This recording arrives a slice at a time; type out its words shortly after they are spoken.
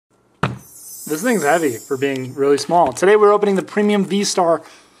This thing's heavy for being really small. Today we're opening the Premium VStar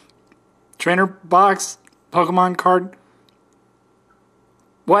Trainer Box Pokemon card.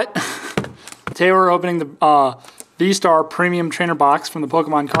 What? Today we're opening the VStar Premium Trainer Box from the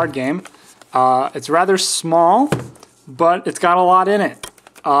Pokemon card game. It's rather small, but it's got a lot in it,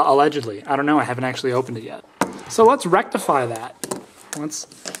 allegedly. I don't know, I haven't actually opened it yet. So let's rectify that. Let's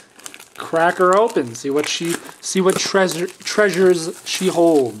crack her open, see what treasures she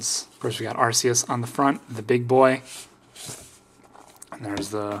holds. Of course, we got Arceus on the front, the big boy. And there's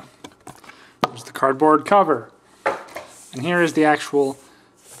the cardboard cover. And here is the actual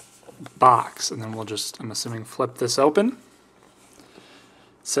box. And then we'll just, I'm assuming, flip this open. It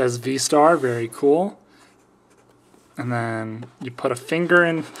says VStar, very cool. And then you put a finger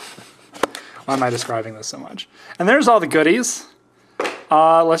in. Why am I describing this so much? And there's all the goodies.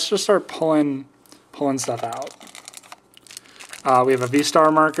 Let's just start pulling stuff out. We have a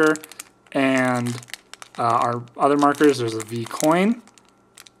VStar marker and our other markers. There's a V coin.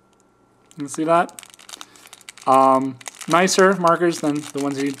 You can see that. Nicer markers than the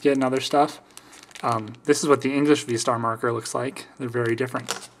ones you get in other stuff. This is what the English VStar marker looks like. They're very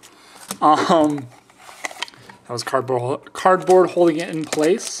different. That was cardboard holding it in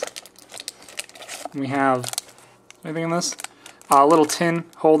place. We have anything in this? A little tin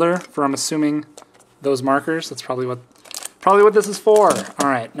holder for, I'm assuming, those markers. That's probably what this is for. All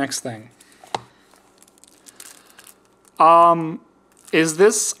right, next thing. Are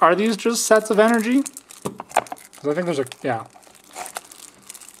these just sets of energy? Because I think there's yeah.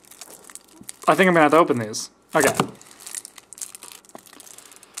 I think I'm gonna have to open these. Okay.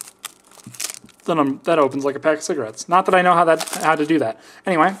 Then that opens like a pack of cigarettes. Not that I know how to do that.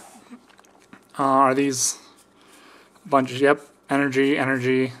 Anyway, are these bunches? Yep.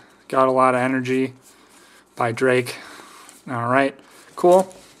 Energy, got a lot of energy by Drake. All right,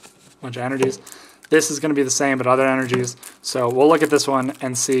 cool. Bunch of energies. This is going to be the same, but other energies. So we'll look at this one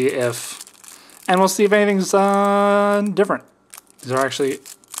and see if anything's different. These are actually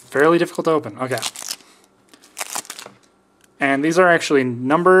fairly difficult to open. Okay. And these are actually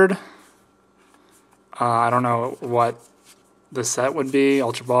numbered. I don't know what the set would be.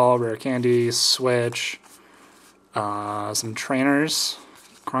 Ultra Ball, Rare Candy, Switch. Some trainers.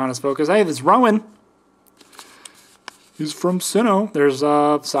 Cronus Focus. Hey, there's Rowan. He's from Sinnoh. There's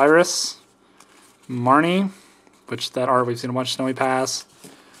Cyrus. Marnie. That art we've seen a bunch. Snowy Pass.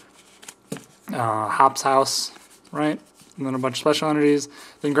 Hop's House. Right? And then a bunch of special energies.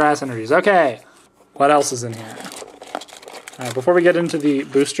 Then grass energies. Okay. What else is in here? Before we get into the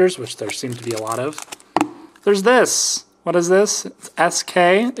boosters, which there seem to be a lot of, there's this. What is this? It's SK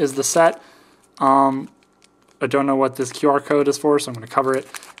is the set. I don't know what this QR code is for, so I'm going to cover it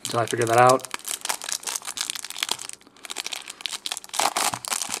until I figure that out.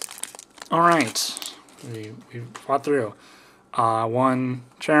 All right, we fought through. One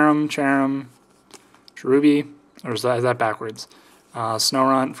Charum, Cherubi, or is that backwards?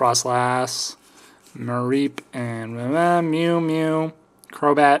 Snorunt, Frostlass, Mareep, and Mew,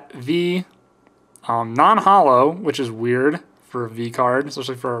 Crobat V. Non-holo, which is weird for a V card,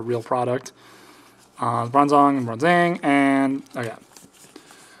 especially for a real product. Bronzong and Bronzing, and okay.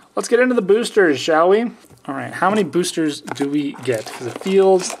 Let's get into the boosters, shall we? All right, how many boosters do we get? Because it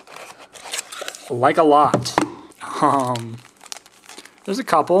feels like a lot. There's a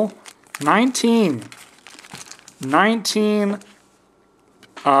couple. 19.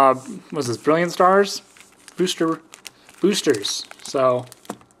 What's this? Brilliant Stars? Boosters. So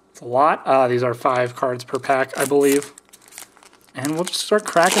it's a lot. These are 5 cards per pack, I believe. And we'll just start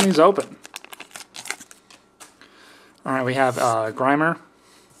cracking these open. All right, we have Grimer,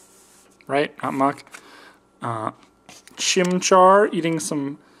 right? Not Muck. Chimchar eating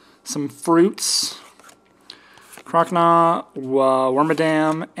some fruits. Croconaw,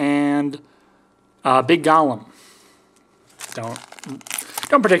 Wormadam, and Big Golem. Don't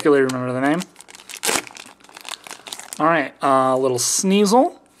particularly remember the name. All right, little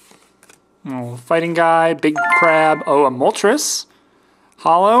Sneasel, little fighting guy, Big Crab. Oh, a Moltres,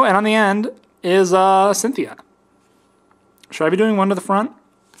 Hollow, and on the end is Cynthia. Should I be doing one to the front?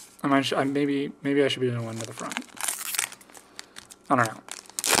 Maybe I should be doing one to the front. I don't know.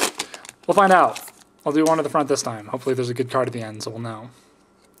 We'll find out. I'll do one to the front this time. Hopefully there's a good card at the end, so we'll know.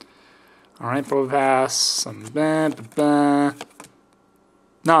 Alright, Probopass, some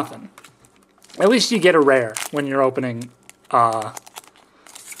nothing. At least you get a rare when you're opening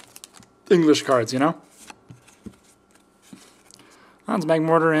English cards, you know? That's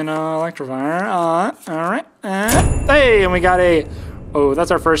Magmortar and Electivire. Alright. Hey, and we got oh, that's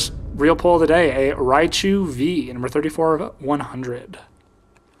our first real pull of the day. A Raichu V, number 34 of 100.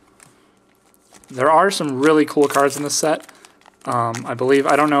 There are some really cool cards in this set. I believe,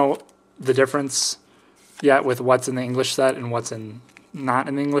 I don't know the difference yet with what's in the English set and what's not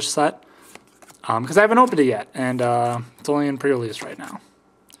in the English set. Because I haven't opened it yet, and it's only in pre-release right now.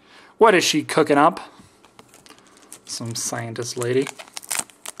 What is she cooking up? Some scientist lady.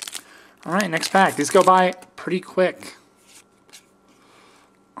 Alright, next pack. These go by pretty quick.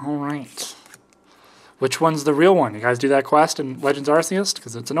 Alright. Which one's the real one? You guys do that quest in Legends Arceus?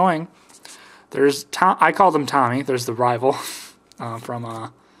 Because it's annoying. There's I call them Tommy. There's the rival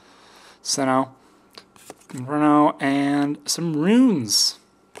from Sinnoh, Bruno, and some runes.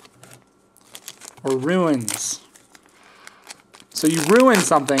 Or ruins. So you ruin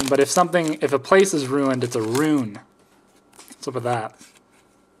something, but if a place is ruined, it's a rune. What's up with that?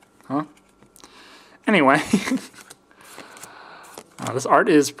 Huh? Anyway. This art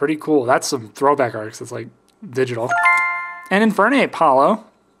is pretty cool. That's some throwback art, 'cause it's like digital. And Infernape Hollow.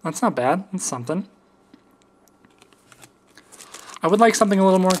 That's not bad. That's something. I would like something a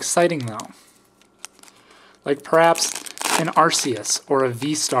little more exciting, though. Like perhaps an Arceus or a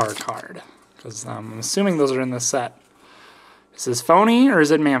VStar card. Because I'm assuming those are in this set. Is this phony or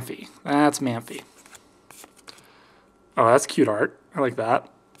is it Manphy? That's Manphy. Oh, that's cute art. I like that.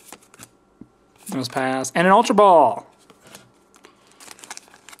 Those pass. And an Ultra Ball.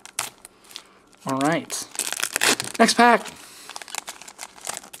 Alright. Next pack.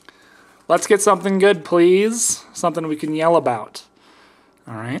 Let's get something good, please. Something we can yell about.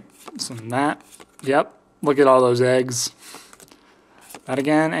 Alright. Some that. Yep. Look at all those eggs. That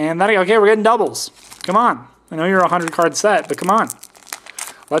again, and that again. Okay, we're getting doubles. Come on. I know you're a 100-card set, but come on.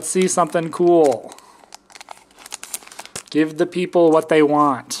 Let's see something cool. Give the people what they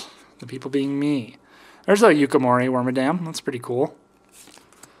want. The people being me. There's a Yukimori Wormadam. That's pretty cool.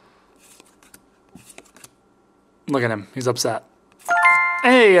 Look at him. He's upset.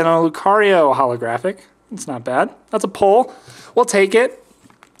 Hey, and a Lucario holographic. That's not bad. That's a pull. We'll take it.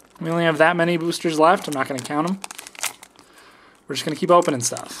 We only have that many boosters left. I'm not going to count them. We're just going to keep opening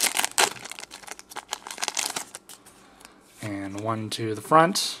stuff. And one to the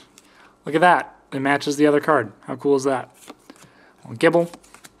front. Look at that. It matches the other card. How cool is that? A Gibble.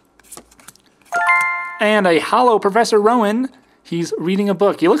 And a hollow Professor Rowan. He's reading a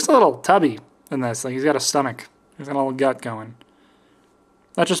book. He looks a little tubby in this. Like he's got a stomach. He's got a little gut going.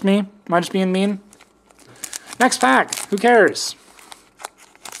 That's just me? Am I just being mean? Next pack. Who cares?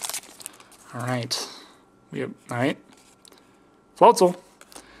 Alright. Alright. Floatzel.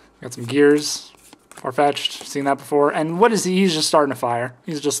 Got some gears. Farfetch'd. Seen that before. And what is he? He's just starting a fire.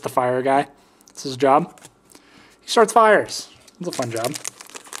 He's just the fire guy. That's his job. He starts fires. It's a fun job.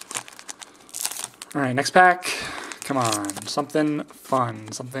 Alright, next pack. Come on. Something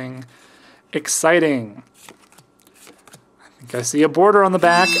fun. Something exciting. I think I see a border on the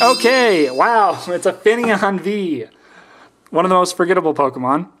back. Okay! Wow! It's a Finneon V. One of the most forgettable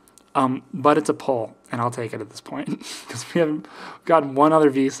Pokemon. But it's a pull, and I'll take it at this point. Because we haven't gotten one other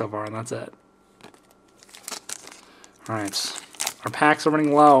V so far, and that's it. Alright. Our packs are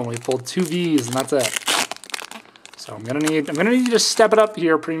running low, and we pulled 2 Vs, and that's it. So I'm gonna need you to step it up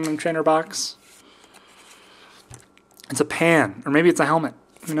here, Premium Trainer Box. It's a pan, or maybe it's a helmet.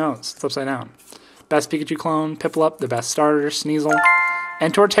 Who knows? It's upside down. Best Pikachu clone, Piplup, the best starter, Sneasel,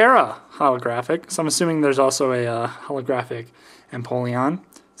 and Torterra holographic. So I'm assuming there's also a holographic Empoleon,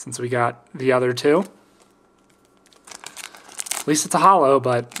 since we got the other 2. At least it's a holo,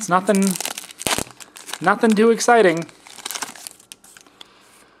 but it's nothing too exciting.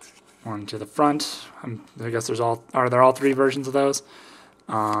 One to the front. I guess are there all 3 versions of those?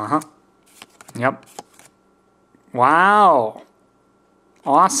 Uh-huh. Yep. Wow.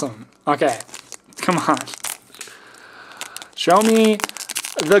 Awesome. Okay. Come on. Show me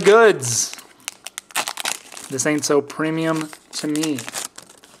the goods. This ain't so premium to me.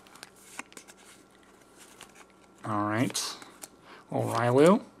 Alright. Little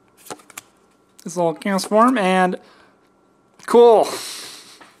Rylu. This little chaos form, and cool.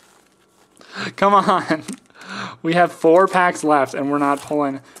 Come on. We have 4 packs left, and we're not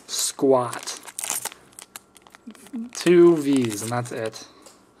pulling squat. 2 Vs, and that's it.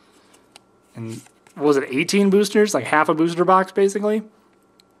 And what was it, 18 boosters? Like half a booster box, basically?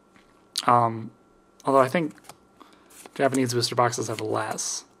 Although I think Japanese booster boxes have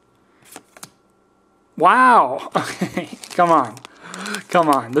less. Wow! Okay, come on. Come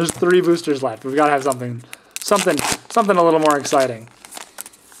on. There's 3 boosters left. We've got to have something a little more exciting.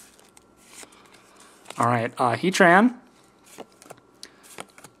 Alright, Heatran.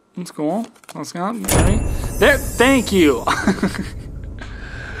 That's cool. Let's go. There, thank you!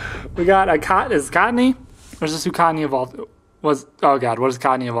 We got a is Cottony? Or is this who Cottony evolved? Oh god, what does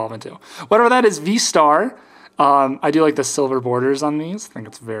Cottonee evolve into? Whatever that is, VStar. I do like the silver borders on these. I think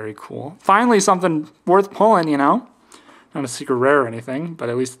it's very cool. Finally, something worth pulling, you know? Not a secret rare or anything, but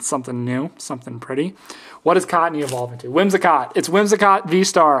at least it's something new, something pretty. What does Cottonee evolve into? Whimsicott. It's Whimsicott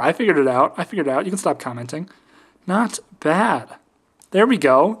V-Star. I figured it out. You can stop commenting. Not bad. There we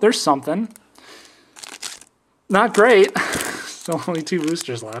go. There's something. Not great. Still only 2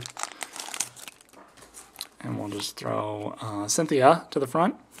 boosters left. And we'll just throw Cynthia to the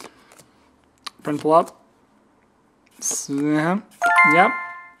front. Print pull up. Yep.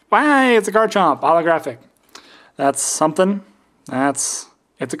 Why? It's a Garchomp. Holographic. That's something. It's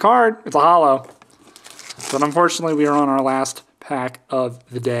a card. It's a holo. But unfortunately, we are on our last pack of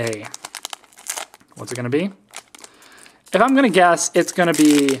the day. What's it going to be? If I'm going to guess, it's going to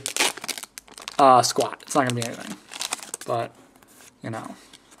be Squat. It's not going to be anything. But, you know.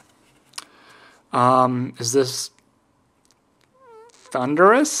 Is this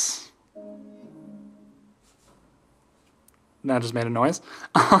Thunderous? That just made a noise.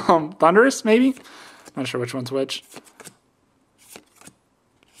 Thunderous, maybe? Not sure which one's which.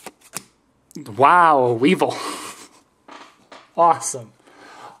 Wow, Weevil. Awesome.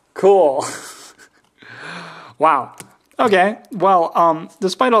 Cool. Wow. Okay, well,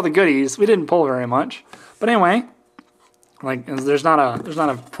 despite all the goodies, we didn't pull very much. But anyway, like, there's not a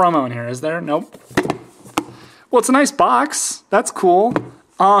promo in here, is there? Nope. Well, it's a nice box. That's cool.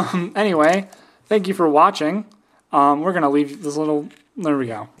 Anyway, thank you for watching. We're gonna leave this little. There we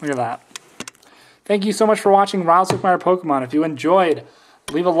go. Look at that. Thank you so much for watching RylsMcmeierPokemon. If you enjoyed,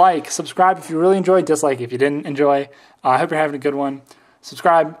 leave a like. Subscribe if you really enjoyed. Dislike if you didn't enjoy. I hope you're having a good one.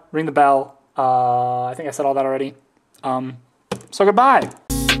 Subscribe. Ring the bell. I think I said all that already. So goodbye.